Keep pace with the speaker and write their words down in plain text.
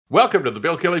Welcome to the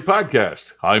Bill Kelly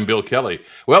Podcast. I'm Bill Kelly.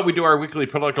 Well, we do our weekly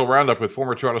political roundup with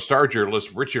former Toronto Star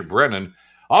journalist Richard Brennan.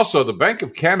 Also, the Bank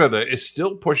of Canada is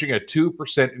still pushing a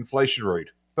 2% inflation rate.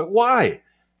 But why?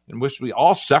 And must we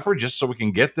all suffer just so we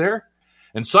can get there?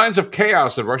 And signs of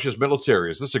chaos in Russia's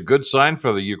military. Is this a good sign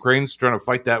for the Ukrainians trying to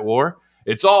fight that war?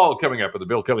 It's all coming up in the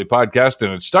Bill Kelly Podcast,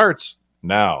 and it starts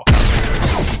now.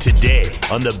 Today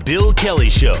on the Bill Kelly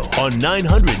Show on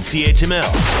 900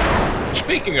 CHML.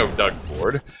 Speaking of Doug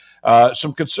Ford,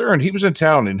 some concern. He was in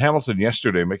town in Hamilton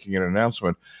yesterday making an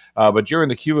announcement, but during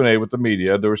the Q&A with the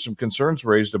media, there were some concerns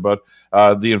raised about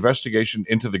the investigation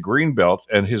into the Greenbelt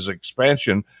and his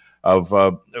expansion of,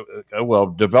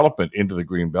 development into the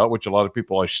Greenbelt, which a lot of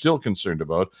people are still concerned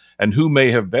about, and who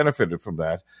may have benefited from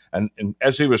that. And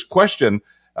as he was questioned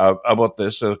about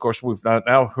this, and of course, we've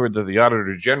now heard that the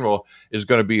Auditor General is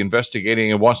going to be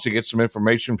investigating and wants to get some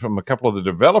information from a couple of the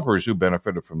developers who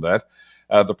benefited from that.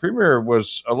 The Premier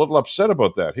was a little upset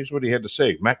about that. Here's what he had to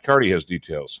say. Matt Carty has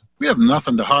details. We have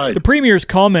nothing to hide. The Premier's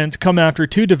comments come after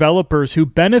two developers who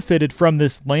benefited from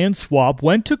this land swap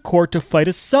went to court to fight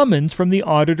a summons from the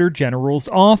Auditor General's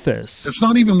office. It's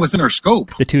not even within our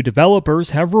scope. The two developers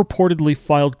have reportedly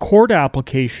filed court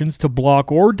applications to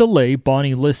block or delay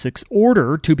Bonnie Lysyc's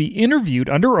order to be interviewed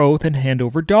under oath and hand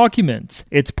over documents.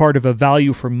 It's part of a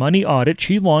value for money audit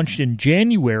she launched in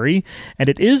January, and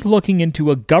it is looking into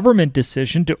a government decision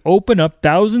to open up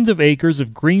thousands of acres of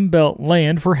Greenbelt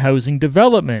land for housing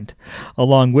development.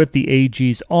 Along with the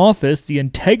AG's office, the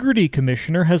Integrity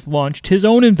Commissioner has launched his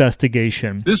own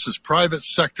investigation. This is private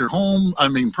sector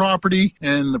property,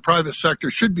 and the private sector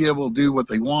should be able to do what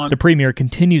they want. The Premier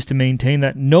continues to maintain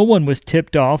that no one was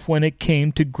tipped off when it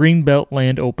came to Greenbelt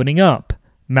land opening up.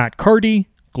 Matt Carty,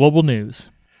 Global News.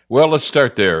 Well, let's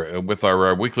start there with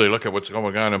our weekly look at what's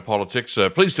going on in politics.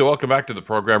 Pleased to welcome back to the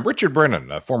program Richard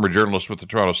Brennan, a former journalist with the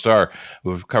Toronto Star,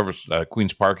 who covers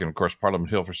Queen's Park and, of course, Parliament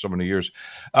Hill for so many years.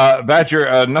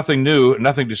 Badger, nothing new,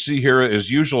 nothing to see here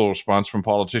is usual response from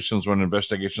politicians when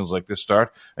investigations like this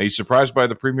start. Are you surprised by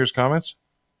the Premier's comments?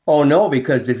 Oh, no,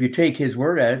 because if you take his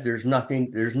word at it, there's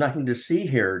nothing to see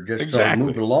here. Just exactly.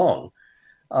 Move along.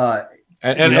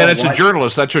 And it's a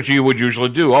journalist. That's what you would usually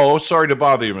do. Oh, sorry to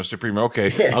bother you, Mr. Premier.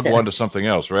 Okay, I'll go on to something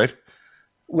else, right?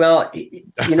 Well,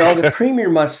 the Premier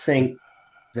must think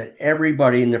that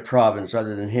everybody in the province,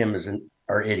 other than him,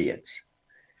 are idiots.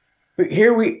 But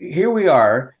here we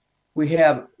are. We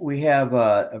have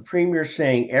a Premier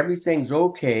saying everything's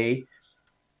okay,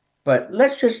 but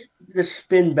let's just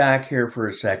spin back here for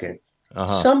a second.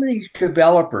 Some of these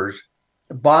developers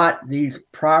bought these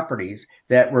properties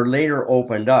that were later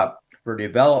opened up for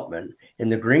development in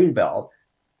the Greenbelt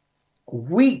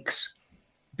weeks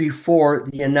before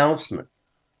the announcement.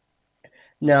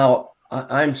 Now,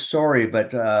 I'm sorry,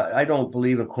 but I don't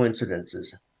believe in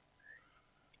coincidences.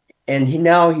 And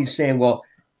he's saying, well,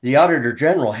 the Auditor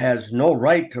General has no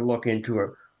right to look into it.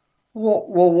 Well,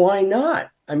 why not?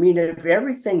 I mean, if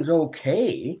everything's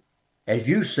okay, as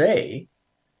you say,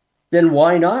 then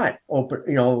why not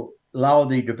allow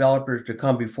the developers to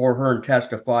come before her and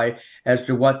testify as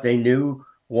to what they knew,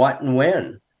 what and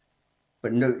when.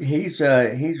 But no,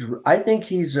 I think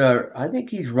he's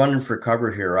running for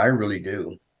cover here. I really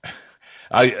do.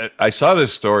 I saw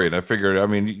this story and I figured,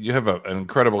 you have an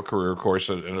incredible career, of course,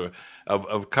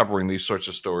 of covering these sorts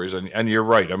of stories. And you're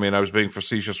right. I was being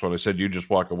facetious when I said you just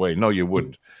walk away. No, you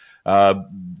wouldn't.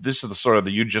 This is the sort of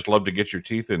that you just love to get your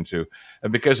teeth into.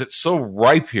 And because it's so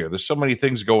ripe here, there's so many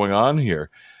things going on here.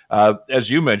 As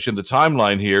you mentioned, the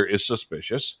timeline here is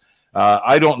suspicious.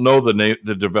 I don't know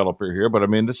the developer here, but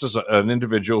this is an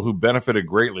individual who benefited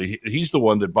greatly. He's the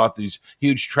one that bought these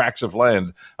huge tracts of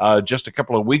land just a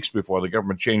couple of weeks before the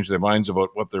government changed their minds about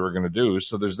what they were going to do.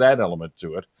 So there's that element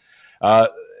to it.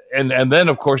 And then,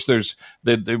 of course, there's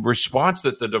the response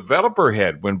that the developer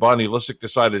had when Bonnie Lysyc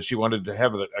decided she wanted to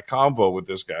have a convo with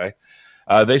this guy.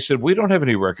 They said, we don't have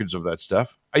any records of that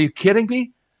stuff. Are you kidding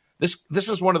me? This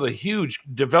is one of the huge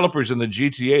developers in the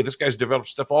GTA. This guy's developed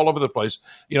stuff all over the place,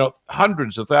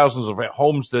 hundreds of thousands of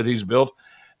homes that he's built.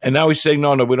 And now he's saying,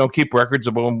 no, we don't keep records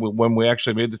of when we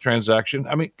actually made the transaction.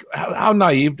 How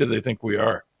naive do they think we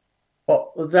are?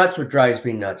 Well, that's what drives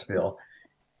me nuts, Bill.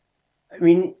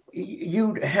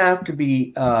 You'd have to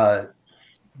be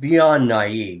beyond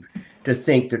naive to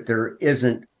think that there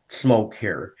isn't smoke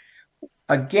here.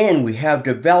 Again, we have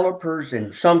developers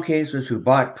in some cases who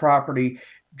bought property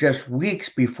just weeks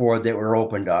before they were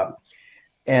opened up.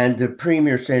 And the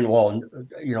Premier saying, well,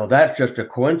 that's just a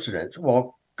coincidence.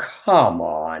 Well, come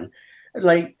on.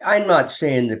 I'm not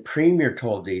saying the Premier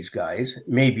told these guys,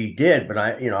 maybe he did, but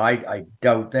I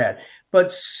doubt that.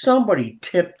 But somebody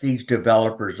tipped these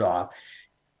developers off.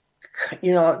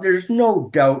 there's no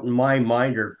doubt in my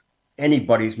mind or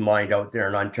anybody's mind out there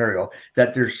in Ontario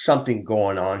that there's something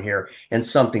going on here and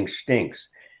something stinks.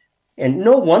 And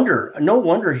no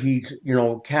wonder he's,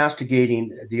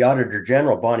 castigating the Auditor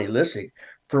General, Bonnie Lysyk,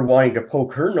 for wanting to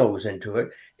poke her nose into it.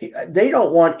 They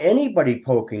don't want anybody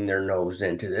poking their nose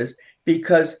into this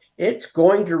because it's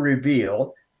going to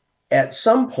reveal at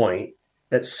some point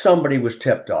that somebody was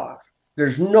tipped off.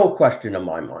 There's no question in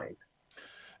my mind.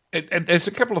 There's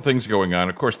a couple of things going on.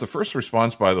 Of course, the first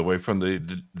response, by the way, from the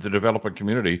development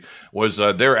community was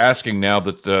they're asking now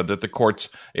that the courts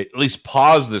at least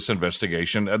pause this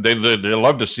investigation. They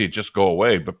love to see it just go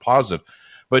away, but pause it.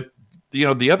 But the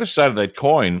other side of that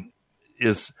coin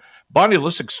is Bonnie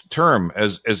Lysyk's term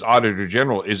as Auditor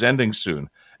General is ending soon,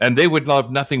 and they would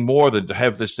love nothing more than to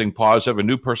have this thing pause, have a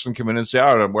new person come in and say,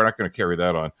 "Oh, we're not going to carry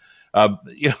that on."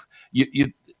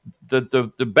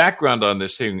 The background on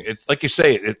this thing, it's like you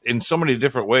say, it in so many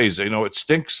different ways. It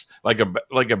stinks like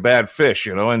a bad fish,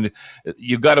 and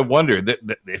you got to wonder that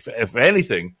if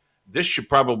anything, this should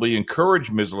probably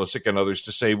encourage Ms. Lysyk and others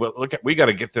to say, "Well, we got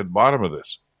to get to the bottom of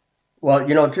this." Well,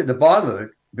 to the bottom of it,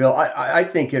 Bill, I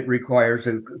think it requires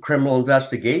a criminal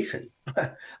investigation.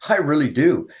 I really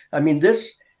do. I mean,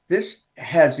 this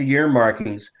has the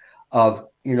earmarkings of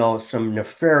some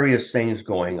nefarious things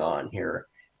going on here.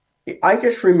 I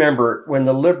just remember when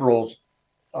the Liberal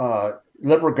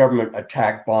government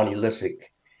attacked Bonnie Lysyk,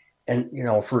 and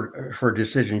for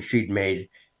decisions she'd made,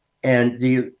 and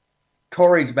the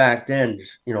Tories back then,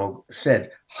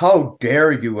 said, "How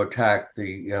dare you attack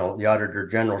the Auditor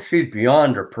General? She's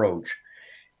beyond reproach."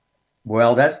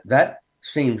 Well, that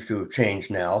seems to have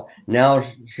changed now. Now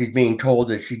she's being told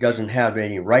that she doesn't have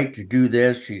any right to do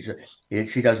this.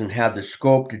 She doesn't have the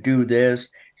scope to do this.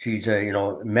 She's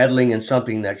meddling in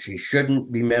something that she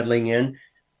shouldn't be meddling in.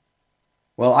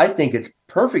 Well, I think it's a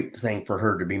perfect thing for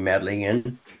her to be meddling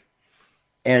in.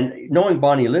 And knowing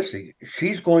Bonnie Lysyk,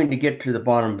 she's going to get to the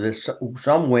bottom of this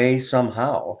some way,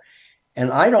 somehow.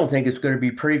 And I don't think it's going to be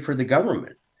pretty for the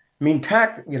government. I mean,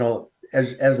 as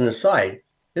an aside,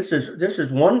 this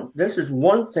is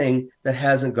one thing that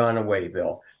hasn't gone away,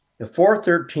 Bill. The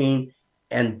 413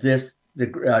 and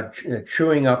the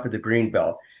chewing up of the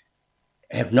Greenbelt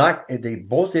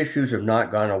both issues have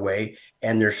not gone away,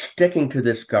 and they're sticking to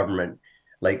this government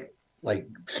like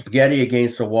spaghetti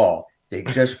against the wall. They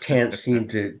just can't seem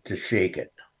to shake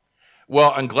it.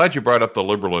 Well, I'm glad you brought up the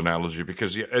Liberal analogy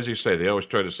because, as you say, they always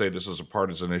try to say this is a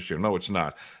partisan issue. No, it's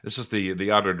not. This is the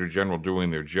Auditor General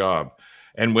doing their job.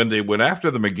 And when they went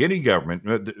after the McGuinty government,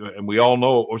 and we all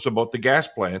know it was about the gas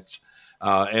plants,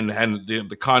 and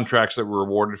the contracts that were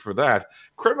awarded for that,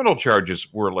 criminal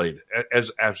charges were laid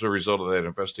as a result of that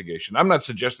investigation. I'm not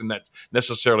suggesting that's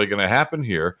necessarily going to happen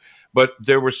here, but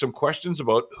there were some questions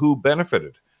about who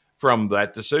benefited from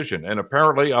that decision. And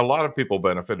apparently a lot of people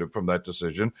benefited from that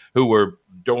decision who were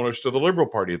donors to the Liberal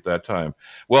Party at that time.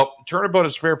 Well, turnabout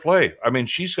is fair play. I mean,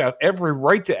 she's got every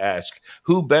right to ask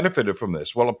who benefited from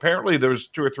this. Well, apparently there's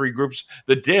 2 or 3 groups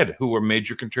that did, who were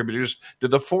major contributors to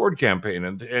the Ford campaign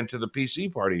and to the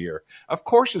PC party here. Of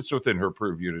course it's within her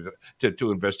purview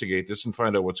to investigate this and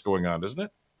find out what's going on, isn't it?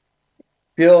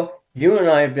 Bill, you and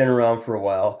I have been around for a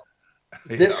while.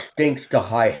 This stinks to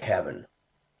high heaven.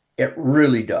 It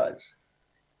really does.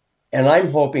 And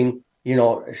I'm hoping,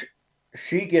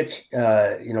 she gets,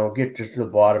 get to the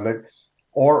bottom of it,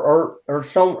 or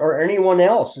anyone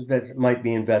else that might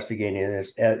be investigating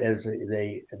this as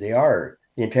they are.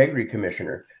 The Integrity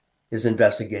Commissioner is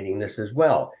investigating this as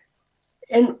well.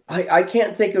 And I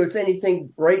can't think of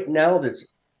anything right now that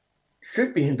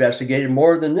should be investigated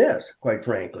more than this, quite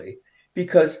frankly,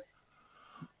 because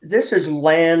this is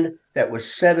land that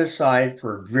was set aside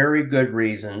for very good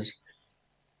reasons.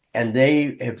 And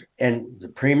and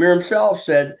the Premier himself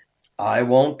said, "I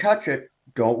won't touch it.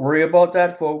 Don't worry about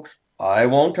that, folks. I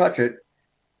won't touch it."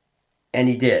 And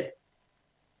he did.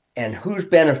 And who's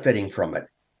benefiting from it?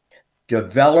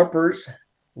 Developers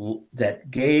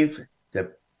that gave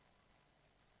the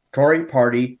Tory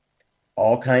party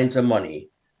all kinds of money.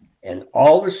 And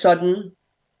all of a sudden,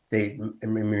 they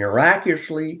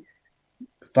miraculously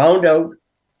found out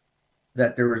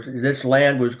that this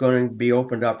land was going to be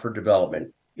opened up for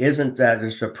development. Isn't that a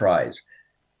surprise?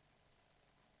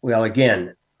 Well,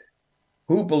 again,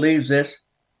 who believes this?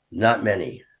 Not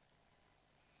many.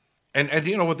 And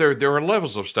there are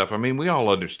levels of stuff. I mean, we all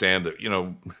understand that,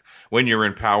 when you're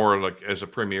in power, like as a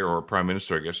premier or a prime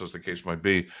minister, I guess as the case might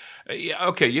be,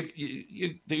 you're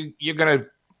going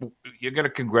to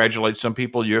congratulate some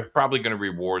people. You're probably going to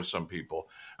reward some people.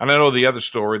 And I know the other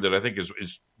story that I think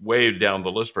is way down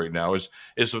the list right now is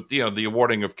the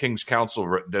awarding of King's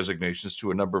Counsel designations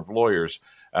to a number of lawyers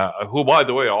who, by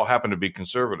the way, all happen to be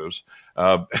conservatives.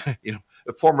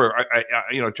 Former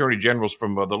attorney generals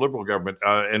from the Liberal government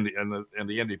and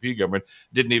the NDP government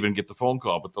didn't even get the phone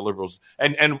call, but the Liberals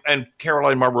and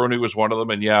Caroline Mulroney was one of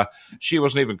them. And she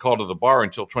wasn't even called to the bar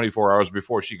until 24 hours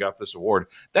before she got this award.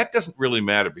 That doesn't really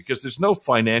matter because there's no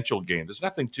financial gain. There's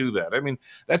nothing to that. I mean,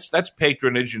 that's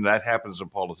patronage, and that happens in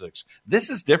politics. This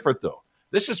is different, though.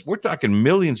 We're talking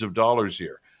millions of dollars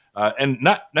here. And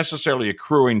not necessarily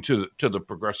accruing to the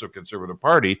Progressive Conservative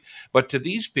Party, but to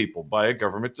these people by a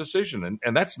government decision.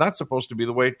 And that's not supposed to be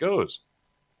the way it goes.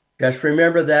 Just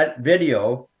remember that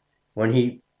video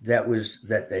when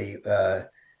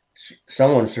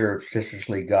someone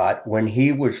surreptitiously got when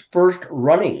he was first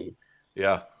running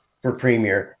for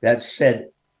premier, that said,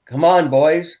 come on,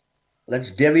 boys,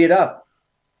 let's divvy it up.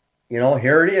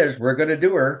 Here it is. We're going to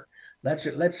do her.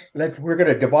 We're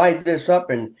going to divide this up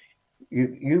and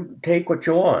you take what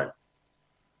you want.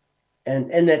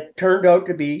 And it turned out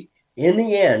to be, in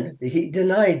the end, he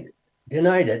denied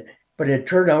it, but it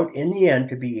turned out in the end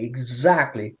to be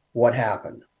exactly what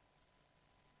happened.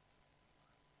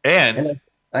 And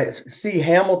I see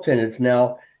Hamilton has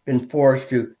now been forced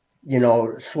to,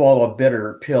 swallow a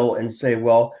bitter pill and say,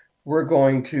 well, we're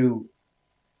going to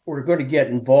get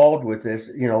involved with this.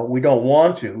 We don't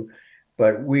want to,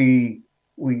 but we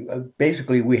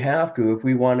basically have to if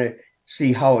we want to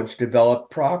see how it's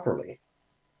developed properly.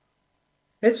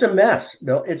 It's a mess,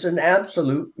 Bill. It's an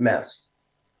absolute mess.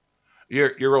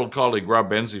 Your old colleague Rob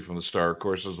Benzie from the Star, of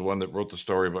course, is the one that wrote the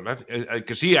story, but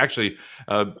because he actually,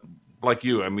 like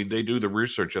you, I mean, they do the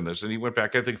research on this, and he went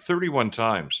back, I think, 31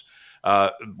 times.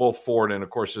 Both Ford and, of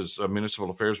course, his municipal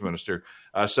affairs minister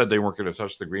said they weren't going to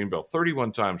touch the Greenbelt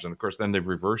 31 times, and of course, then they've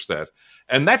reversed that.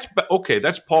 And that's okay.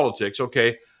 That's politics.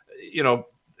 Okay,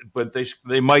 but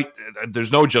they might,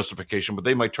 there's no justification, but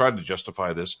they might try to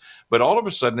justify this. But all of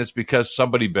a sudden, it's because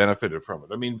somebody benefited from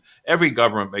it. I mean, every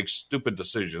government makes stupid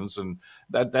decisions, and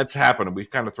that's happened. And we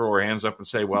kind of throw our hands up and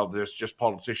say, well, there's just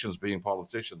politicians being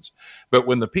politicians. But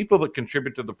when the people that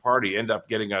contribute to the party end up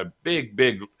getting a big,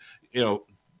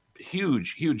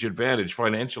 huge advantage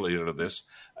financially out of this,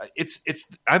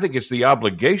 I think it's the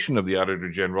obligation of the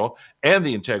Auditor General and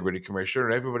the Integrity Commissioner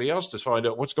and everybody else to find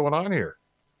out what's going on here.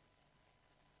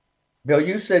 Bill,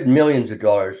 you said millions of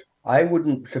dollars. I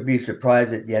wouldn't be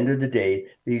surprised at the end of the day,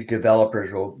 these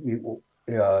developers will be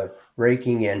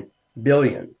raking in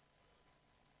billions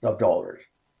of dollars.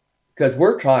 Because they're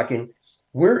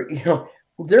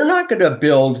not going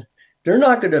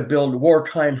to build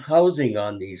wartime housing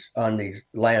on these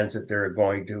lands that they're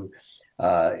going to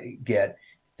get.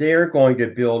 They're going to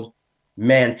build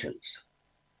mansions.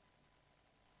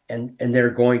 And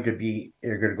they're going to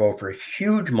go for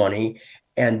huge money,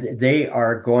 and they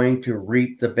are going to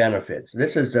reap the benefits.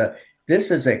 This is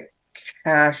a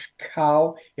cash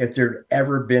cow if there'd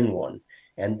ever been one.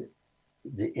 And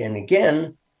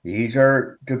again, these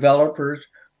are developers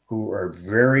who are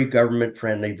very government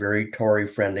friendly, very Tory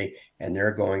friendly, and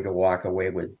they're going to walk away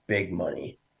with big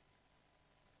money.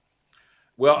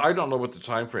 Well, I don't know what the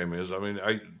time frame is. I mean,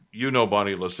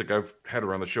 Bonnie Lissick. I've had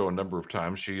her on the show a number of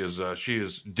times. She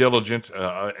is diligent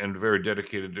and very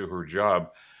dedicated to her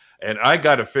job. And I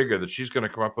got to figure that she's going to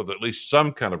come up with at least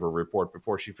some kind of a report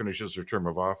before she finishes her term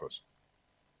of office.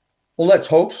 Well, let's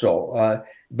hope so.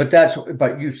 But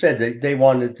you said that they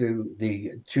wanted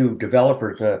the two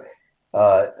developers,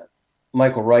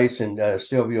 Michael Rice and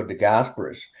Silvio De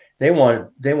Gasperis. They want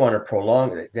to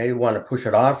prolong it. They want to push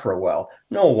it off for a while.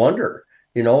 No wonder.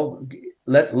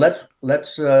 Let's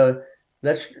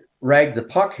rag the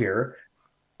puck here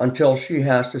until she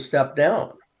has to step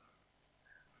down.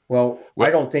 Well,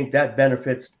 I don't think that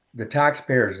benefits the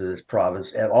taxpayers of this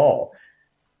province at all.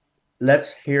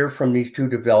 Let's hear from these two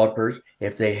developers.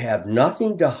 If they have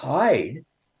nothing to hide,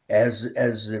 as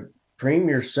the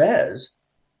Premier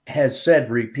has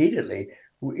said repeatedly,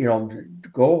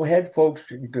 go ahead, folks,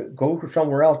 go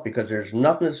somewhere else because there's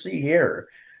nothing to see here.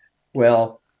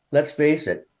 Well, let's face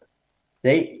it,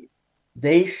 they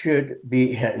should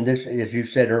be, and this, as you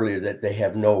said earlier, that they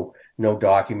have no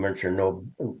documents or no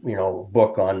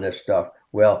book on this stuff.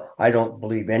 Well, I don't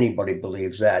believe anybody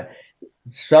believes that.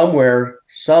 Somewhere,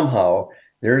 somehow,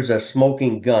 there's a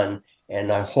smoking gun,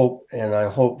 and I hope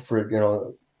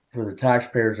for the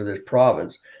taxpayers of this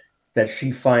province that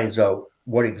she finds out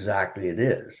what exactly it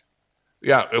is.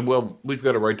 Yeah, well, we've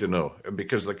got a right to know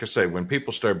because, like I say, when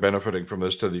people start benefiting from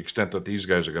this to the extent that these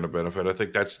guys are going to benefit, I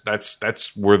think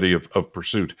that's worthy of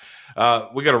pursuit.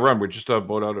 We got to run. We're just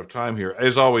about out of time here.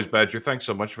 As always, Badger, thanks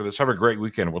so much for this. Have a great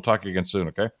weekend. We'll talk again soon,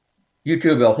 okay? You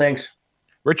too, Bill. Thanks.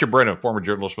 Richard Brennan, former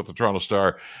journalist with the Toronto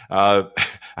Star,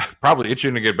 probably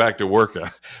itching to get back to work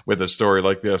with a story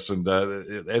like this. And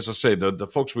as I say, the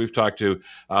folks we've talked to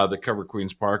that cover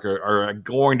Queen's Park are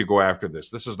going to go after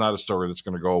this. This is not a story that's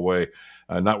going to go away,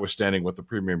 notwithstanding what the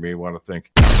Premier may want to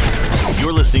think.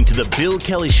 You're listening to the Bill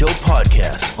Kelly Show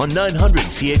podcast on 900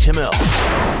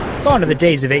 CHML. Gone are the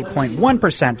days of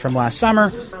 8.1% from last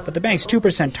summer, but the bank's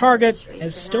 2% target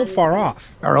is still far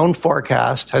off. Our own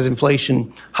forecast has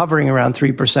inflation hovering around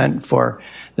 3% for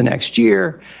the next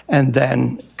year, and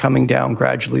then coming down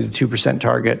gradually to the 2%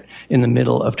 target in the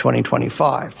middle of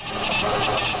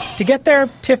 2025. To get there,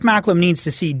 Tiff Macklem needs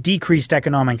to see decreased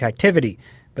economic activity,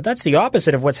 but that's the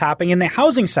opposite of what's happening in the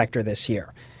housing sector this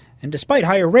year. And despite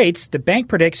higher rates, the bank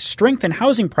predicts strength in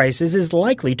housing prices is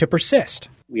likely to persist.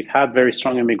 We've had very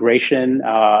strong immigration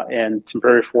and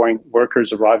temporary foreign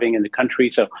workers arriving in the country.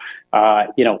 So,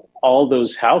 all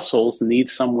those households need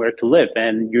somewhere to live.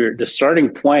 And the starting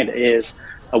point is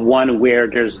one where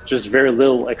there's just very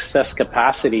little excess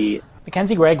capacity.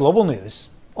 Mackenzie Gray, Global News,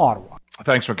 Ottawa.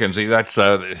 Thanks, Mackenzie. That's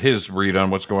his read on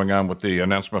what's going on with the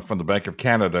announcement from the Bank of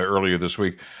Canada earlier this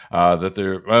week that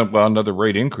there another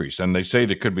rate increase, and they say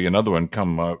there could be another one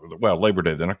come Labor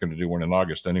Day. They're not going to do one in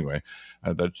August anyway.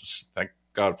 Thank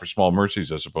God for small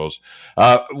mercies, I suppose.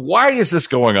 Why is this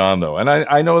going on, though? And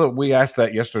I know that we asked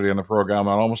that yesterday on the program,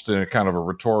 almost in a kind of a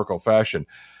rhetorical fashion.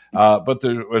 But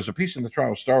there was a piece in the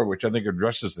Toronto Star which I think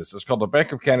addresses this. It's called "The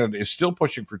Bank of Canada is still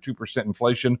pushing for 2%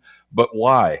 inflation, but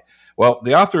why?" Well,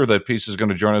 the author of that piece is going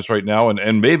to join us right now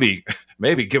and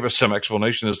maybe give us some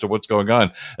explanation as to what's going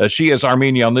on. She is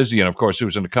Armine Yalnizyan, of course,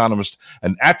 who's an economist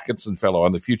and Atkinson Fellow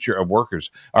on the future of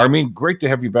workers. Armine, great to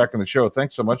have you back on the show.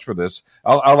 Thanks so much for this.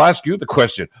 I'll ask you the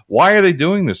question. Why are they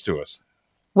doing this to us?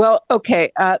 Well, okay.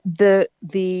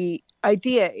 The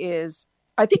idea is,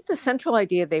 I think the central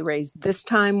idea they raised this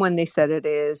time when they said it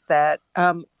is that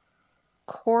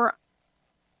core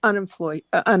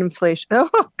inflation.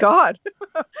 Oh, God.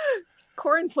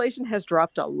 Core inflation has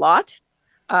dropped a lot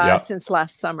since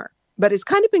last summer, but it's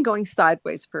kind of been going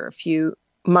sideways for a few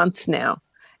months now.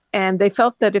 And they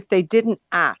felt that if they didn't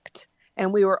act,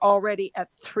 and we were already at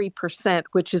 3%,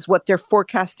 which is what they're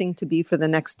forecasting to be for the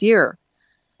next year,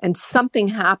 and something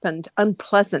happened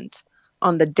unpleasant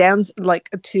on the downs,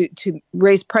 like to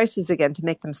raise prices again, to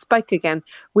make them spike again,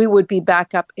 we would be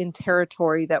back up in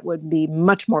territory that would be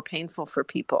much more painful for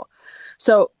people.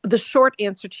 So the short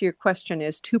answer to your question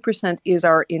is 2% is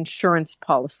our insurance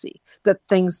policy, that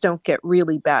things don't get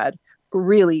really bad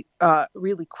really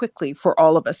quickly for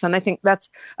all of us. And I think that's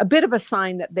a bit of a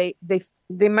sign that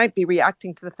they might be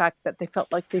reacting to the fact that they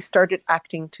felt like they started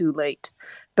acting too late.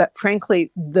 But frankly,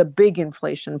 the big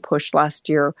inflation push last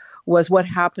year was what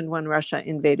happened when Russia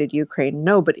invaded Ukraine.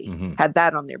 Nobody had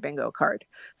that on their bingo card.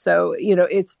 So,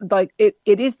 it's like it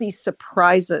is these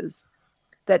surprises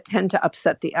that tend to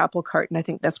upset the apple cart. And I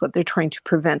think that's what they're trying to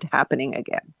prevent happening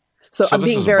again. So I'm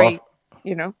being very,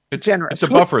 generous. It's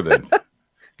a buffer then.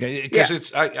 Because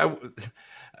it's,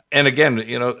 and again,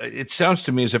 it sounds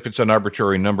to me as if it's an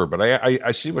arbitrary number, but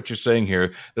I see what you're saying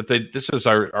here, that this is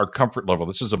our comfort level.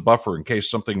 This is a buffer in case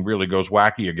something really goes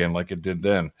wacky again like it did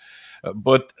then.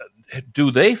 But do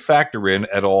they factor in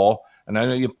at all, and I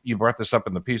know you brought this up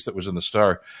in the piece that was in the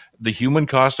Star, the human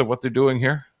cost of what they're doing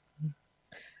here?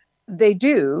 They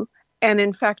do. And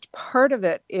in fact, part of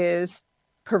it is,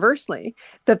 perversely,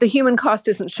 that the human cost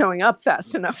isn't showing up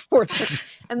fast enough for them.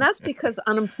 And that's because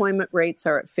unemployment rates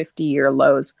are at 50-year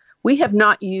lows. We have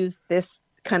not used this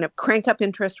kind of crank up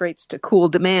interest rates to cool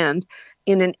demand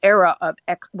in an era of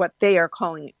what they are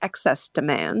calling excess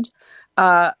demand.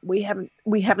 We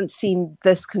haven't seen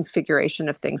this configuration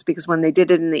of things, because when they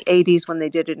did it in the 80s, when they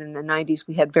did it in the 90s,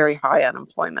 we had very high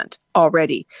unemployment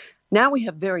already. Now we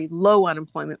have very low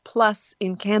unemployment. Plus,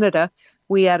 in Canada,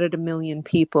 we added 1 million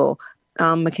people.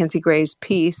 Mackenzie Gray's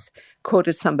piece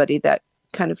quoted somebody that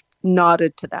kind of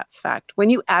nodded to that fact. When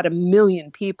you add 1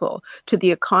 million people to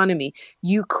the economy,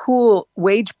 you cool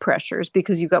wage pressures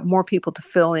because you've got more people to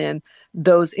fill in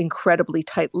those incredibly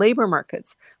tight labor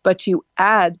markets, but you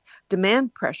add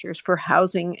demand pressures for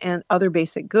housing and other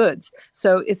basic goods.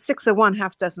 So it's 6 of one,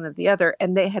 half dozen of the other,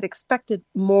 and they had expected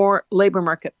more labor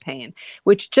market pain,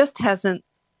 which just hasn't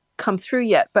come through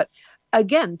yet. But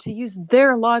again, to use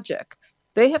their logic,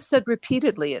 they have said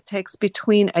repeatedly it takes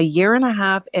between 1.5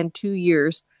 years and 2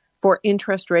 years for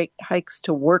interest rate hikes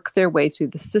to work their way through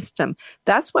the system.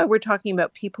 That's why we're talking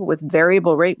about people with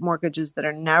variable rate mortgages that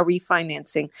are now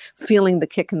refinancing, feeling the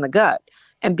kick in the gut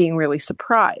and being really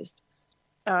surprised.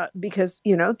 Because,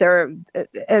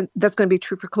 and that's going to be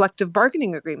true for collective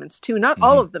bargaining agreements too. Not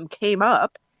all of them came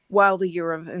up while the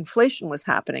year of inflation was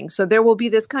happening. So there will be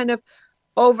this kind of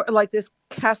this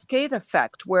cascade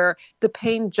effect where the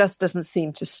pain just doesn't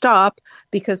seem to stop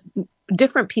because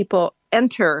different people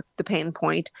enter the pain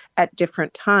point at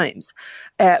different times.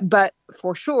 But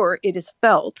for sure, it is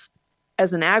felt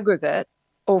as an aggregate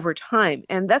over time.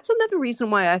 And that's another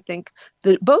reason why I think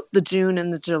that both the June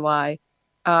and the July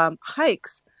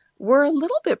hikes were a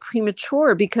little bit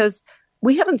premature, because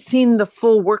we haven't seen the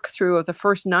full work through of the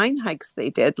first 9 hikes they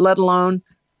did, let alone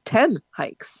 10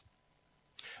 hikes.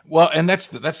 Well, and that's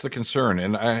the concern.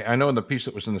 And I know in the piece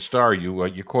that was in the Star,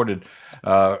 you quoted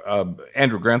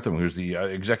Andrew Grantham, who's the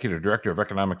executive director of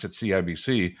economics at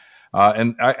CIBC,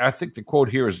 and I think the quote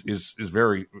here is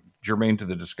very germane to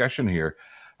the discussion here.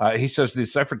 He says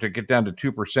this effort to get down to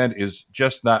 2% is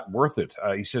just not worth it.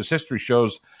 He says history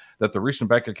shows that the recent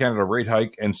Bank of Canada rate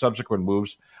hike and subsequent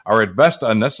moves are at best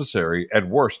unnecessary, at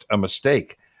worst a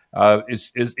mistake.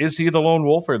 Is he the lone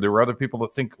wolf, or are there other people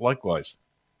that think likewise?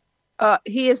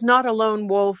 He is not a lone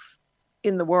wolf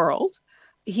in the world.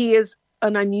 He is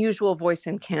an unusual voice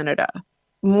in Canada.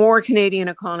 More Canadian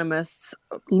economists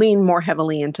lean more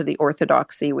heavily into the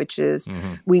orthodoxy, which is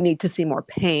we need to see more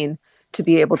pain to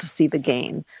be able to see the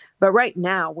gain. But right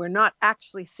now, we're not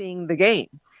actually seeing the gain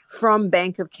from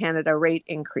Bank of Canada rate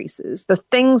increases. The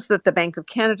things that the Bank of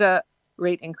Canada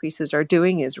rate increases are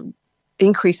doing is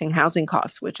increasing housing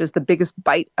costs, which is the biggest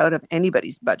bite out of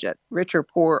anybody's budget, rich or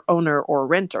poor, owner or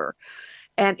renter.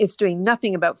 And it's doing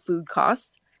nothing about food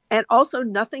costs, and also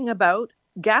nothing about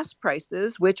gas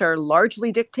prices, which are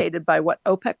largely dictated by what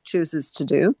OPEC chooses to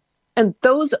do. And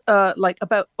those,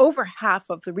 about over half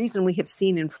of the reason we have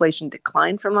seen inflation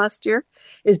decline from last year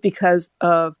is because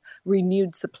of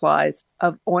renewed supplies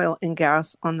of oil and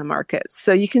gas on the market.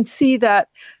 So you can see that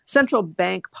central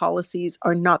bank policies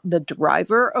are not the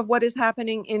driver of what is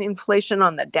happening in inflation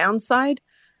on the downside,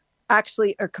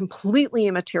 actually are completely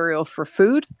immaterial for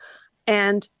food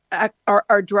and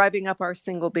are driving up our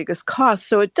single biggest cost.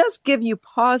 So it does give you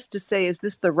pause to say, is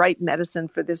this the right medicine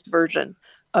for this version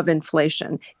of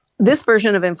inflation? This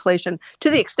version of inflation,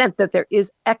 to the extent that there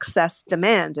is excess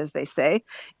demand, as they say,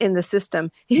 in the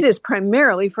system, it is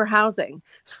primarily for housing.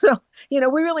 So, we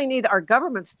really need our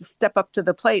governments to step up to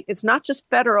the plate. It's not just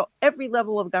federal. Every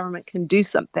level of government can do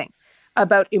something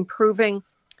about improving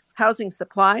housing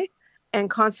supply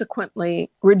and consequently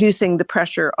reducing the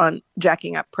pressure on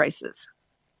jacking up prices.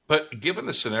 But given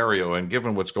the scenario and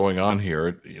given what's going on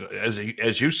here,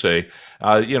 as you say,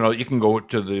 you can go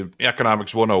to the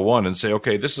Economics 101 and say,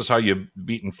 okay, this is how you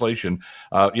beat inflation.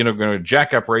 Going to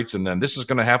jack up rates, and then this is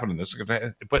going to happen, and this is going to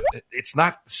happen. But it's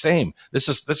not the same. This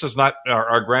is not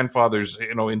our grandfather's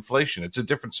inflation. It's a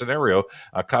different scenario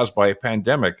caused by a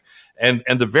pandemic, and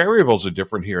the variables are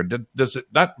different here. Does it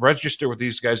not register with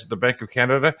these guys at the Bank of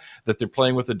Canada that they're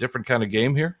playing with a different kind of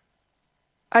game here?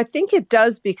 I think it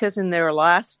does, because in their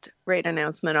last rate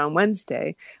announcement on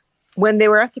Wednesday, when they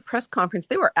were at the press conference,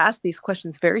 they were asked these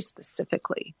questions very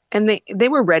specifically, and they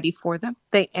were ready for them.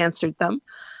 They answered them.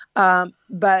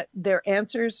 But their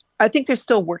answers, I think they're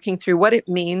still working through what it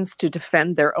means to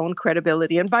defend their own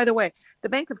credibility. And by the way, the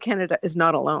Bank of Canada is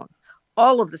not alone.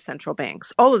 All of the central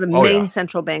banks, all of the main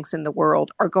central banks in the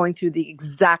world are going through the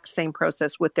exact same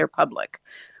process with their public,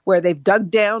 where they've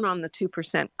dug down on the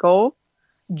 2% goal,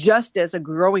 just as a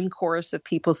growing chorus of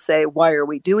people say, why are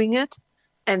we doing it?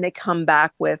 And they come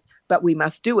back with, but we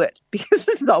must do it because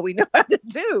it's all we know how to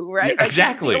do, right? Yeah,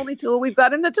 exactly. It's the only tool we've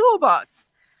got in the toolbox.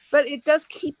 But it does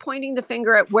keep pointing the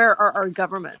finger at where are our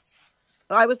governments.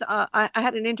 I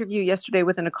had an interview yesterday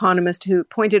with an economist who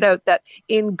pointed out that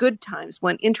in good times,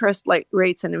 when interest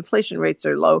rates and inflation rates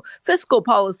are low, fiscal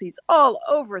policies all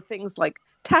over things like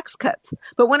tax cuts.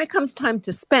 But when it comes time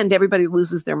to spend, everybody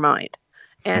loses their mind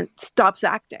and stops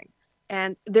acting.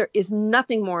 And there is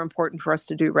nothing more important for us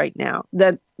to do right now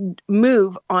than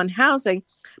move on housing.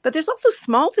 But there's also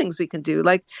small things we can do.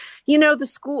 Like, the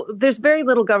school, there's very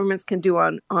little governments can do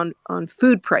on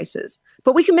food prices.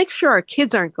 But we can make sure our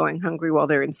kids aren't going hungry while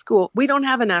they're in school. We don't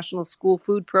have a national school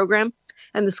food program.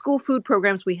 And the school food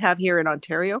programs we have here in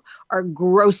Ontario are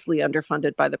grossly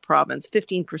underfunded by the province,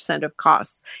 15% of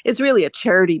costs. It's really a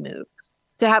charity move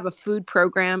to have a food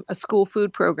program, a school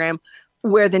food program,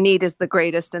 where the need is the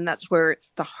greatest, and that's where it's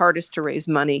the hardest to raise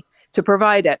money to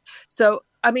provide it. So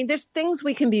I mean, there's things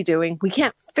we can be doing. We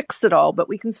can't fix it all, but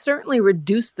we can certainly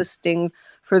reduce the sting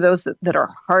for those that are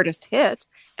hardest hit.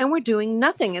 And we're doing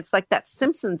nothing. It's like that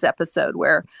Simpsons episode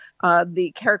where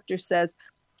the character says,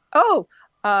 "Oh,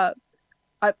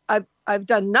 I've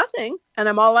done nothing, and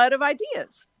I'm all out of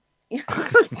ideas."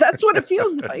 That's what it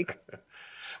feels like.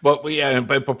 Well,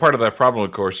 but part of that problem,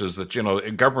 of course, is that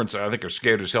governments, I think, are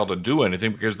scared as hell to do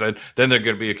anything because then they're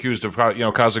going to be accused of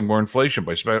causing more inflation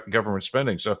by government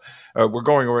spending. So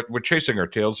we're chasing our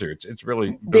tails here. It's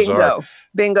really bizarre.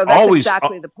 Bingo. That's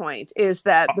exactly the point. Is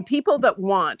that the people that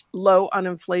want low on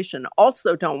inflation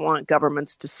also don't want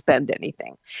governments to spend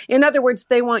anything. In other words,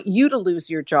 they want you to lose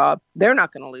your job. They're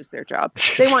not going to lose their job.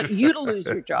 They want you to lose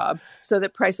your job so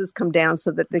that prices come down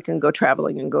so that they can go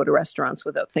traveling and go to restaurants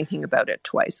without thinking about it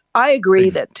twice. I agree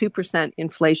that 2%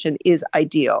 inflation is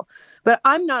ideal, but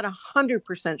I'm not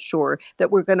 100% sure that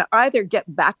we're going to either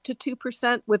get back to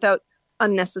 2% without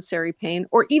unnecessary pain,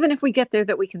 or even if we get there,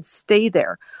 that we can stay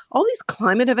there. All these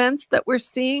climate events that we're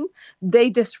seeing, they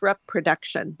disrupt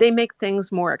production. They make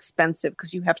things more expensive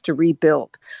because you have to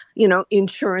rebuild.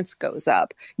 Insurance goes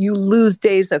up. You lose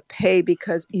days of pay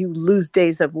because you lose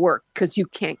days of work because you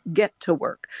can't get to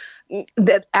work.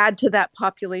 That add to that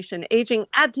population aging,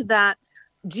 add to that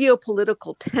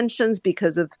geopolitical tensions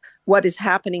because of what is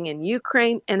happening in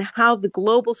Ukraine and how the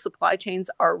global supply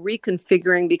chains are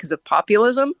reconfiguring because of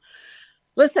populism.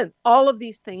 Listen, all of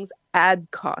these things add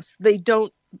costs. They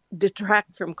don't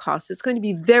detract from costs. It's going to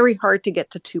be very hard to get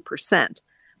to 2%.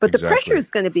 But the pressure is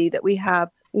going to be that we have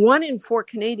 1 in 4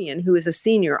 Canadian who is a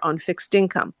senior on fixed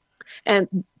income.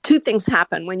 And 2 things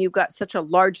happen when you've got such a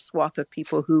large swath of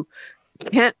people who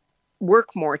can't work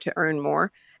more to earn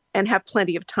more and have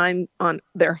plenty of time on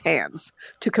their hands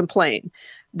to complain.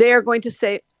 They are going to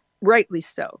say, rightly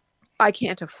so, I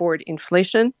can't afford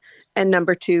inflation. And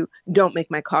number 2, don't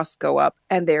make my costs go up.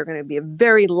 And they're going to be a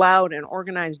very loud and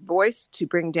organized voice to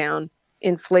bring down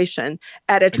inflation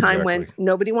at a time when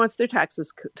nobody wants their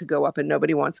taxes to go up and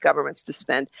nobody wants governments to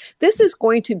spend. This is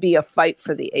going to be a fight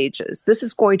for the ages. This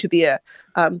is going to be a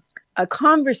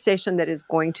conversation that is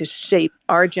going to shape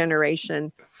our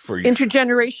generation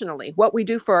intergenerationally. What we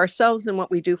do for ourselves and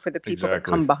what we do for the people that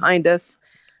come behind us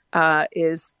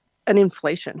is an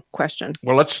inflation question.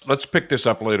 Well, let's pick this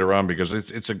up later on because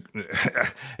it's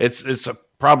a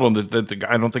problem that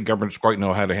I don't think governments quite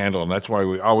know how to handle, and that's why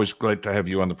we always glad to have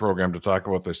you on the program to talk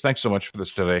about this. Thanks so much for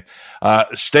this today.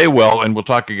 Stay well, and we'll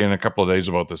talk again in a couple of days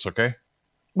about this. Okay?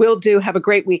 Will do. Have a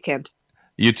great weekend.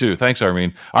 You too. Thanks,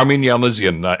 Armine. Armine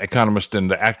Yalnizyan, Economist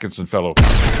and Atkinson Fellow.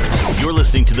 You're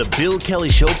listening to the Bill Kelly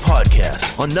Show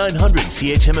podcast on 900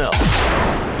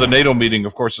 CHML. The NATO meeting,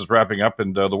 of course, is wrapping up,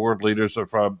 and the world leaders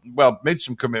have, made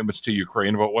some commitments to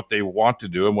Ukraine about what they want to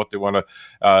do and what they want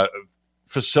to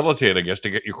facilitate, I guess, to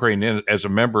get Ukraine in as a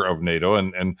member of NATO,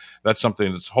 and that's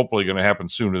something that's hopefully going to happen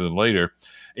sooner than later.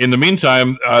 In the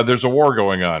meantime, there's a war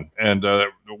going on, and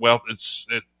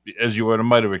as you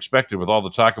might have expected, with all the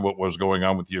talk about what was going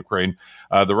on with Ukraine,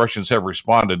 the Russians have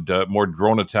responded. More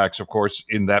drone attacks, of course,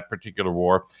 in that particular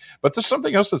war. But there's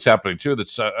something else that's happening, too,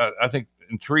 that's, I think,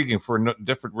 intriguing for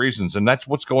different reasons, and that's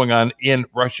what's going on in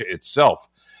Russia itself.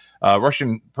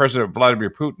 Russian President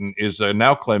Vladimir Putin is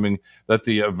now claiming that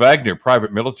the Wagner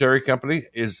private military company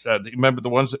is, remember the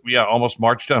ones that almost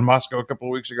marched on Moscow a couple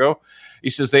of weeks ago? He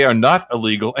says they are not a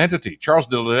legal entity. Charles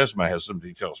de Ledesma has some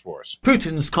details for us.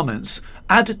 Putin's comments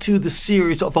add to the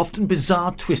series of often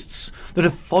bizarre twists that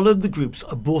have followed the group's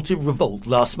abortive revolt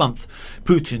last month.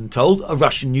 Putin told a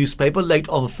Russian newspaper late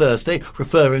on Thursday,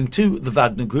 referring to the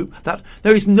Wagner Group, that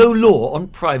there is no law on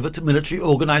private military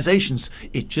organizations.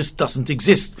 It just doesn't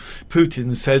exist.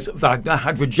 Putin says Wagner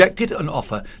had rejected an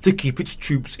offer to keep its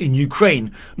troops in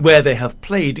Ukraine, where they have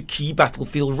played key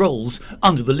battlefield roles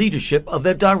under the leadership of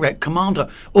their direct commander.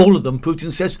 All of them,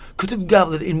 Putin says, could have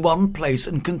gathered in one place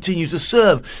and continue to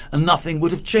serve, and nothing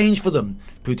would have changed for them.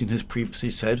 Putin has previously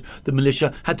said the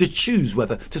militia had to choose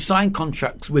whether to sign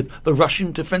contracts with the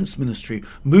Russian Defense Ministry,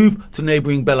 move to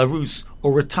neighbouring Belarus,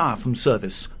 or retire from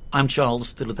service. I'm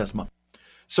Charles de Ledesma.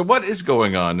 So what is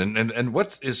going on, and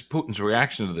what is Putin's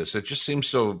reaction to this? It just seems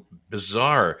so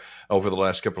bizarre over the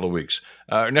last couple of weeks.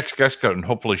 Our next guest can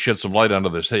hopefully shed some light onto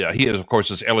this. He is, of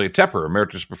course, Elliot Tepper,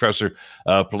 Emeritus Professor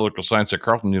of Political Science at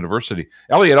Carleton University.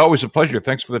 Elliot, always a pleasure.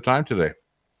 Thanks for the time today.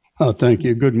 Oh, thank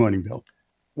you. Good morning, Bill.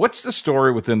 What's the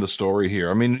story within the story here?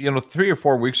 I mean, 3 or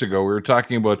 4 weeks ago, we were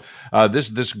talking about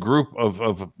this group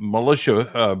of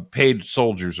militia, paid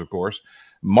soldiers, of course,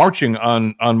 marching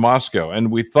on Moscow,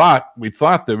 and we thought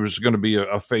there was going to be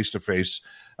a face-to-face.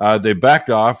 They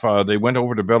backed off. They went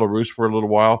over to Belarus for a little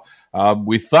while.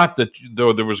 We thought that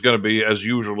though there was going to be, as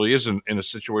usually is in a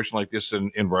situation like this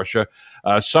in Russia,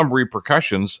 some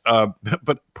repercussions.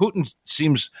 But Putin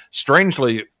seems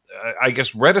strangely, I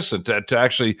guess, reticent to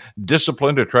actually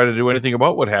discipline or try to do anything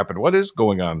about what happened. What is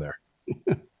going on there?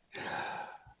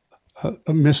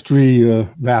 A mystery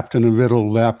wrapped in a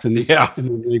riddle, wrapped in an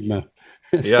enigma.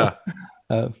 Yeah.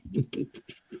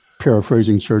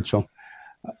 Paraphrasing Churchill.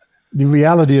 The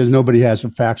reality is nobody has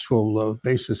a factual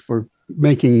basis for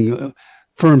making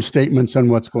firm statements on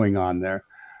what's going on there.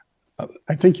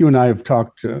 I think you and I have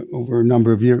talked over a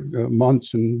number of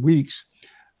months and weeks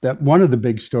that one of the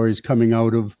big stories coming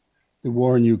out of the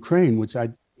war in Ukraine, which I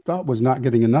thought was not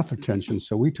getting enough attention,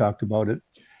 so we talked about it,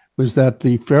 was that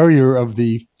the failure of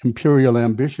the imperial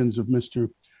ambitions of Mr.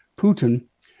 Putin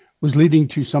was leading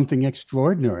to something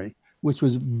extraordinary, which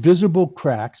was visible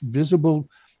cracks, visible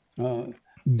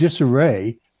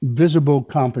disarray, visible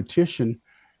competition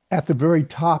at the very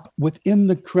top within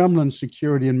the Kremlin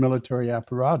security and military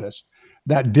apparatus.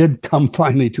 That did come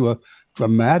finally to a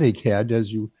dramatic head,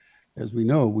 as we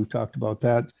know. We've talked about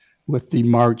that with the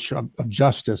march of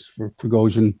justice for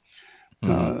Prigozhin.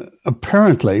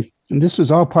 Apparently, and this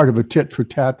is all part of a tit for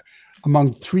tat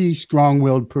among three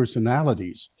strong-willed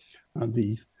personalities,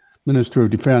 the Minister of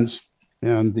Defense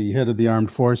and the head of the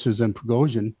armed forces and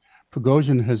Prigozhin.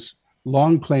 Prigozhin has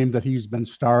long claimed that he's been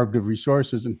starved of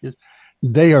resources, and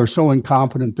they are so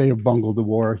incompetent, they have bungled the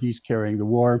war. He's carrying the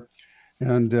war.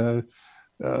 And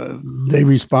they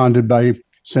responded by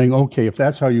saying, okay, if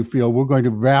that's how you feel, we're going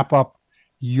to wrap up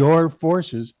your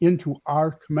forces into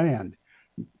our command.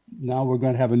 Now we're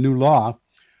going to have a new law,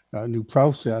 a new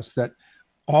process that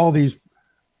all these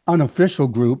unofficial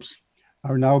groups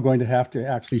are now going to have to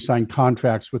actually sign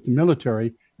contracts with the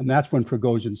military. And that's when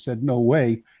Prigozhin said, no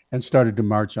way, and started to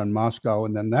march on Moscow.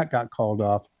 And then that got called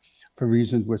off for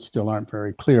reasons which still aren't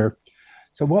very clear.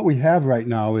 So what we have right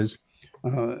now is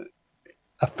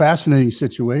a fascinating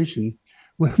situation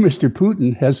where Mr.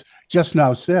 Putin has just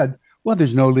now said, well,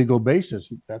 there's no legal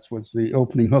basis. That's what's the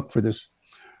opening hook for this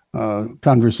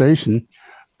conversation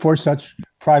for such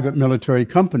private military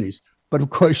companies. But of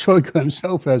course, Shoigu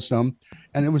himself has some.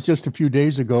 And it was just a few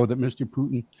days ago that Mr.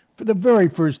 Putin, for the very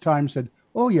first time, said,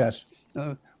 oh, yes,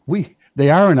 they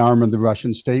are an arm of the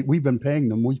Russian state. We've been paying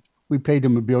them. We paid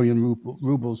them 1 billion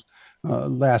rubles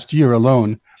last year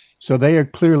alone. So they are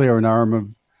clearly an arm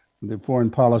of the foreign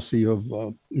policy of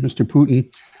Mr.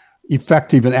 Putin,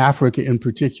 effective in Africa in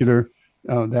particular.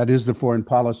 That is the foreign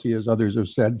policy, as others have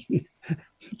said,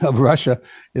 of Russia,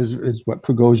 is what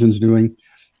Prigozhin's doing,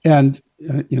 and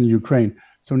in Ukraine.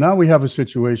 So now we have a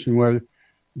situation where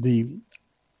the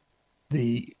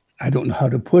I don't know how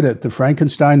to put it, the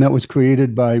Frankenstein that was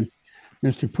created by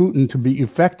Mr. Putin to be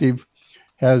effective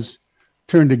has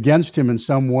turned against him in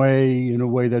some way, in a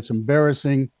way that's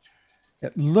embarrassing.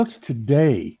 It looks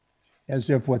today as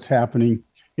if what's happening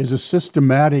is a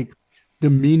systematic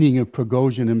demeaning of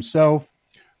Prigozhin himself,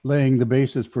 laying the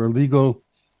basis for a legal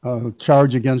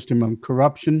charge against him on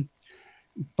corruption.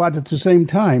 But at the same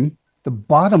time, the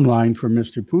bottom line for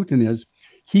Mr. Putin is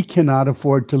he cannot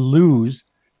afford to lose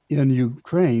in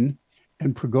Ukraine,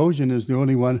 and Prigozhin is the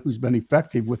only one who's been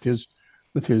effective with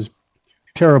his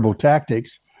terrible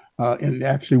tactics in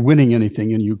actually winning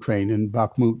anything in Ukraine, in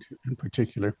Bakhmut in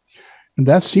particular. And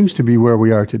that seems to be where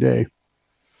we are today.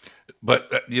 But,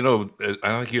 I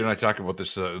think you and I talked about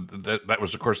this. That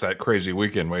was, of course, that crazy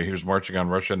weekend where he was marching on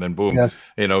Russia, and then boom, yes.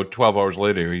 12 hours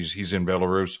later, he's in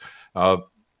Belarus.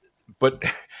 But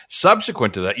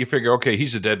subsequent to that, you figure, okay,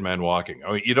 he's a dead man walking.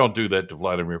 I mean, you don't do that to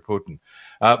Vladimir Putin.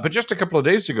 But just a couple of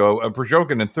days ago,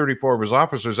 Prigozhin and 34 of his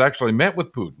officers actually met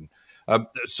with Putin.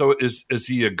 So is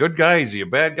he a good guy? Is he a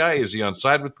bad guy? Is he on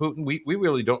side with Putin? We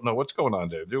really don't know what's going on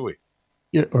there, do we?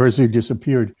 Yeah, or has he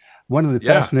disappeared? One of the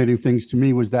fascinating things to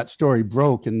me was that story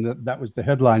broke, and that was the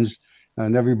headlines,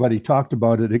 and everybody talked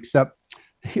about it, except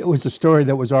it was a story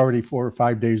that was already 4 or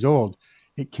 5 days old.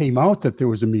 It came out that there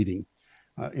was a meeting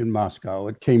in Moscow.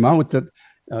 It came out that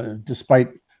despite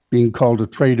being called a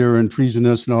traitor and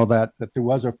treasonous and all that there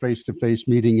was a face-to-face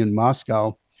meeting in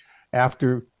Moscow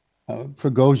after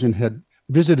Prigozhin had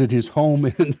visited his home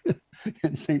in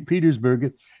St.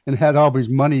 Petersburg and had all of his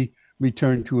money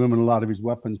returned to him and a lot of his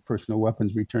personal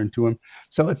weapons returned to him.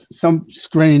 So it's some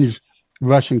strange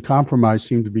Russian compromise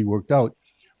seemed to be worked out.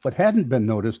 What hadn't been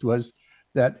noticed was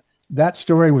that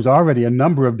story was already a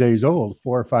number of days old,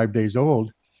 4 or 5 days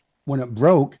old, when it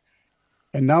broke.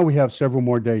 And now we have several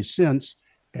more days since,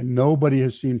 and nobody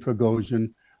has seen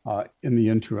Prigozhin in the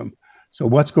interim. So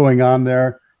what's going on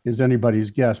there is anybody's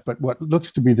guess. But what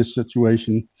looks to be the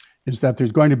situation is that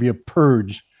there's going to be a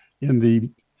purge in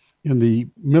the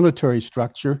military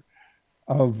structure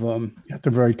of at the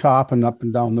very top and up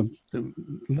and down the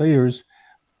layers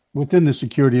within the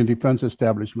security and defense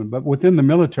establishment. But within the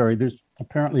military, there's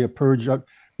apparently a purge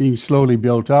being slowly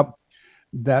built up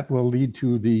that will lead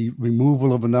to the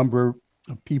removal of a number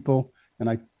of people. And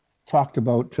I talked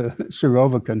about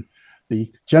Surovikin,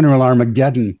 the General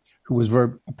Armageddon, who was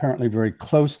apparently very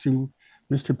close to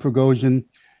Mr. Prigozhin,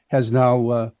 has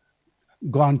now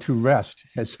gone to rest.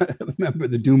 As a member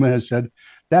of the Duma has said,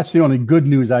 that's the only good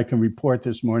news I can report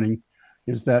this morning,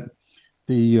 is that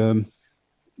the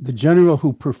general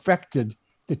who perfected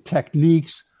the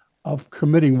techniques of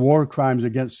committing war crimes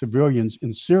against civilians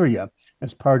in Syria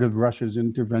as part of Russia's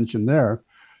intervention there,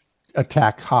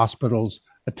 attack hospitals,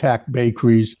 attack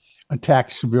bakeries,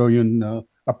 attack civilian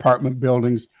apartment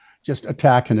buildings, just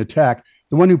attack and attack.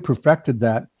 The one who perfected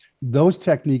that, those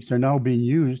techniques are now being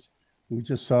used. We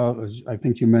just saw, as I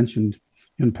think you mentioned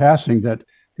in passing, that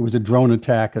there was a drone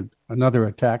attack, another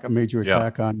attack, a major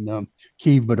attack on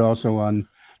Kyiv, but also on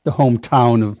the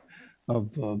hometown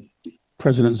of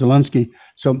President Zelensky.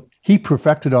 So he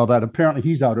perfected all that. Apparently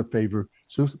he's out of favor.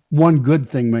 So one good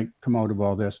thing may come out of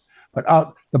all this. But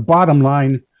the bottom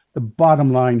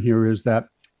line here is that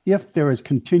if there is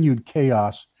continued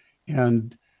chaos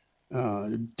and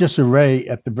disarray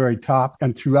at the very top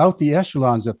and throughout the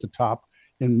echelons at the top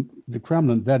in the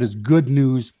Kremlin, that is good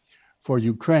news for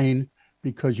Ukraine,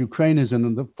 because Ukraine is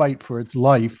in the fight for its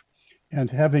life, and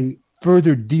having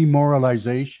further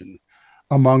demoralization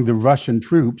among the Russian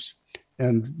troops.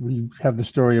 And we have the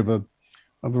story of a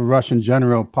Russian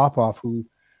general, Popov, who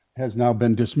has now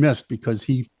been dismissed because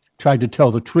he tried to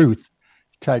tell the truth,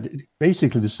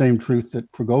 basically the same truth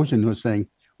that Prigozhin was saying.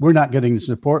 We're not getting the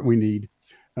support we need,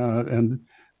 and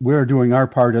we're doing our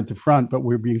part at the front, but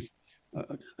we're being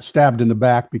stabbed in the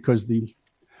back because the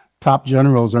top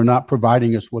generals are not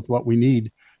providing us with what we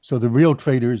need. So the real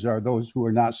traitors are those who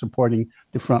are not supporting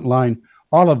the front line.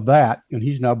 All of that, and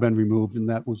he's now been removed, and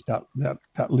that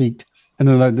got leaked. And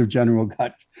another general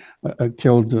got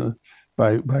killed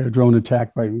by a drone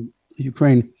attack by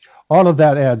Ukraine. All of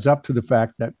that adds up to the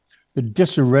fact that the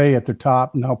disarray at the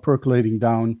top, now percolating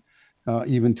down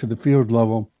even to the field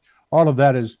level, all of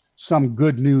that is some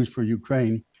good news for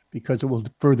Ukraine, because it will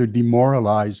further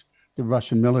demoralize the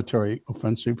Russian military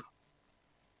offensive.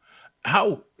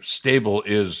 How stable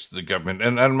is the government?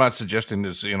 And I'm not suggesting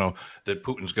this, that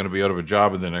Putin's going to be out of a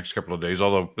job in the next couple of days,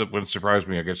 although it wouldn't surprise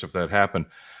me, I guess, if that happened.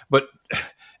 But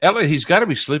Elliot, he's got to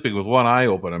be sleeping with one eye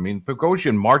open. I mean,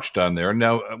 Prigozhin marched on there.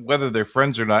 Now, whether they're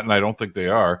friends or not, and I don't think they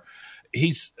are,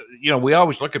 he's, we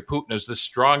always look at Putin as this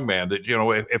strong man that,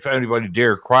 if anybody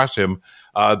dare cross him,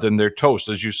 then they're toast.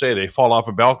 As you say, they fall off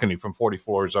a balcony from 40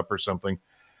 floors up or something.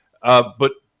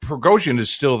 But Prigozhin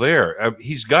is still there.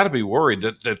 He's got to be worried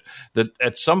that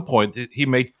at some point he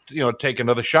may, take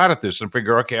another shot at this and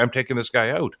figure, okay, I'm taking this guy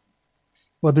out.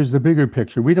 Well, there's the bigger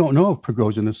picture. We don't know if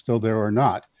Prigozhin is still there or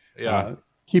not. Yeah.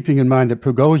 Keeping in mind that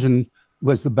Prigozhin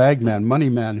was the bagman, money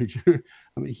manager.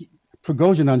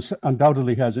 Prigozhin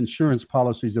undoubtedly has insurance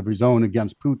policies of his own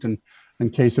against Putin in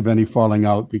case of any falling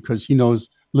out, because he knows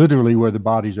literally where the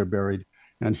bodies are buried.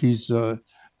 And he's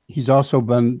also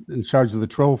been in charge of the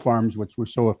troll farms, which were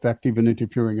so effective in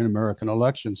interfering in American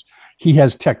elections. He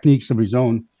has techniques of his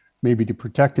own, maybe to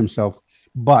protect himself.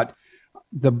 But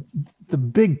the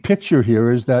big picture here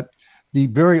is that the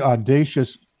very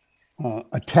audacious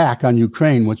attack on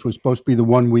Ukraine, which was supposed to be the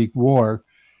 1 week war,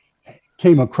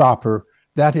 came a cropper.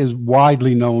 That is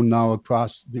widely known now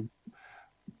across the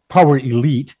power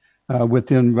elite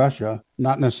within Russia,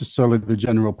 not necessarily the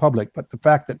general public, but the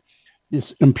fact that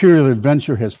this imperial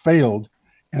adventure has failed,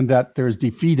 and that there's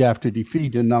defeat after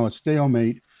defeat, and now a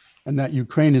stalemate, and that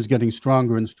Ukraine is getting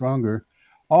stronger and stronger.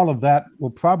 All of that will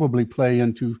probably play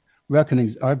into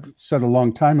reckonings. I've said a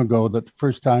long time ago that the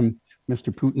first time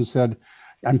Mr. Putin said,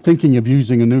 I'm thinking of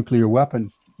using a nuclear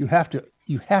weapon, you have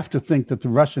to think that the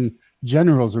Russian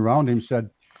generals around him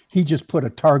said, he just put a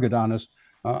target on us,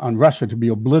 on Russia to be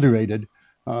obliterated.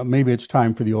 Maybe it's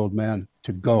time for the old man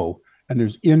to go. And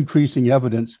there's increasing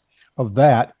evidence of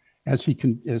that as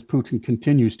Putin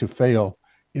continues to fail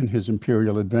in his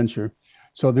imperial adventure.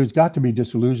 So there's got to be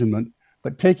disillusionment,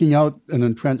 but taking out an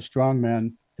entrenched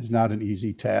strongman is not an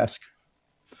easy task.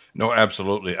 No,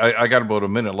 absolutely. I got about a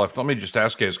minute left. Let me just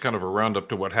ask you, as kind of a roundup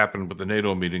to what happened with the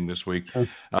NATO meeting this week. Sure.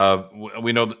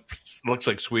 We know that looks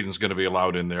like Sweden's going to be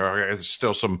allowed in there. There's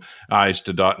still some I's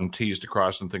to dot and T's to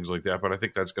cross and things like that, but I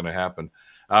think that's going to happen.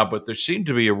 But there seemed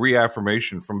to be a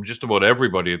reaffirmation from just about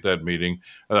everybody at that meeting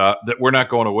that we're not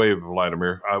going away,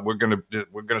 Vladimir. We're going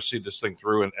to see this thing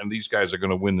through, and these guys are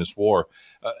going to win this war.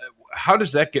 How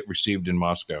does that get received in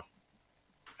Moscow?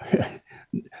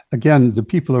 again, the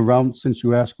people around, since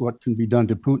you asked what can be done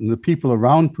to Putin, the people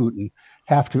around Putin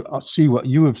have to see what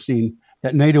you have seen,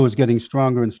 that NATO is getting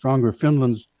stronger and stronger.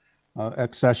 Finland's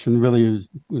accession really is,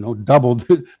 doubled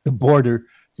the border.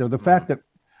 So the fact that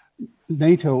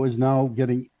NATO is now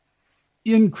getting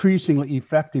increasingly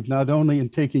effective, not only in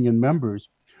taking in members,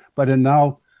 but in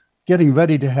now getting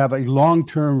ready to have a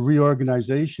long-term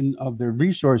reorganization of their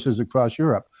resources across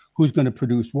Europe. Who's going to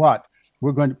produce what?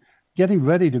 Getting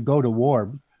ready to go to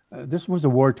war. This was a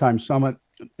wartime summit.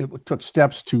 It took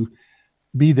steps to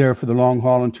be there for the long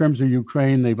haul. In terms of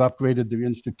Ukraine, they've upgraded their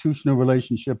institutional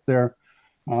relationship there.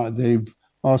 They've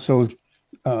also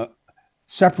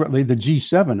separately the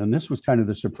G7, and this was kind of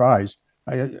the surprise.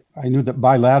 I knew that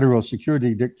bilateral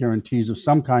security guarantees of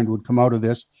some kind would come out of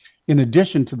this, in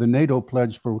addition to the NATO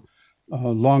pledge for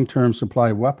long-term supply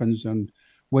of weapons and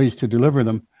ways to deliver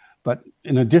them. But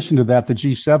in addition to that, the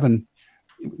G7,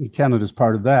 Canada's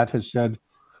part of that, has said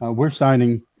we're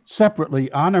signing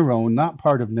separately on our own, not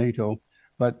part of NATO,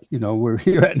 but we're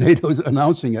here at NATO's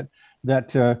announcing it,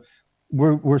 that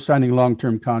we're signing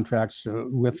long-term contracts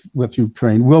with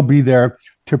Ukraine. We'll be there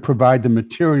to provide the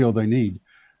material they need.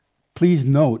 Please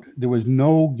note, there was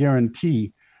no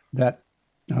guarantee that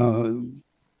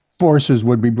forces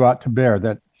would be brought to bear,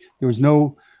 that there was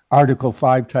no Article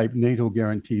 5 type NATO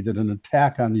guarantee that an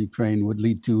attack on Ukraine would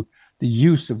lead to the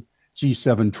use of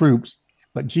G7 troops.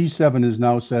 But G7 has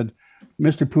now said,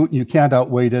 Mr. Putin, you can't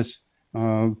outweight us.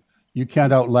 You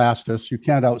can't outlast us. You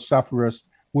can't outsuffer us.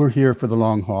 We're here for the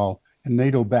long haul. And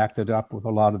NATO backed it up with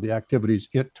a lot of the activities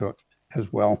it took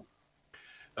as well.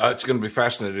 It's going to be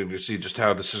fascinating to see just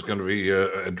how this is going to be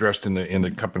addressed in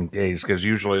the coming days, because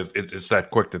usually it's that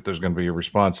quick that there's going to be a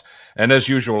response. And as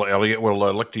usual, Elliot, we'll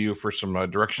look to you for some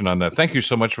direction on that. Thank you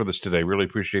so much for this today. Really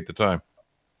appreciate the time.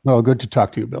 Oh, good to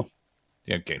talk to you, Bill.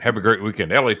 Yeah, okay. Have a great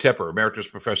weekend. Elliot Tepper, Emeritus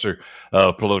Professor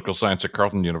of Political Science at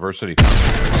Carleton University.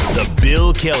 The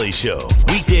Bill Kelly Show,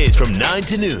 weekdays from 9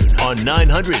 to noon on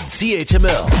 900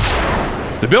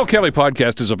 CHML. The Bill Kelly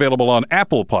Podcast is available on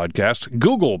Apple Podcast,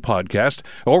 Google Podcast,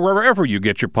 or wherever you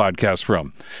get your podcasts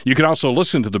from. You can also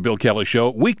listen to The Bill Kelly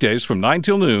Show weekdays from 9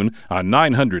 till noon on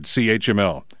 900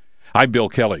 CHML. I'm Bill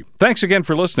Kelly. Thanks again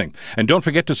for listening. And don't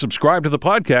forget to subscribe to the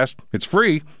podcast. It's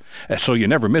free, so you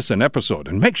never miss an episode.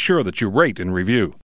 And make sure that you rate and review.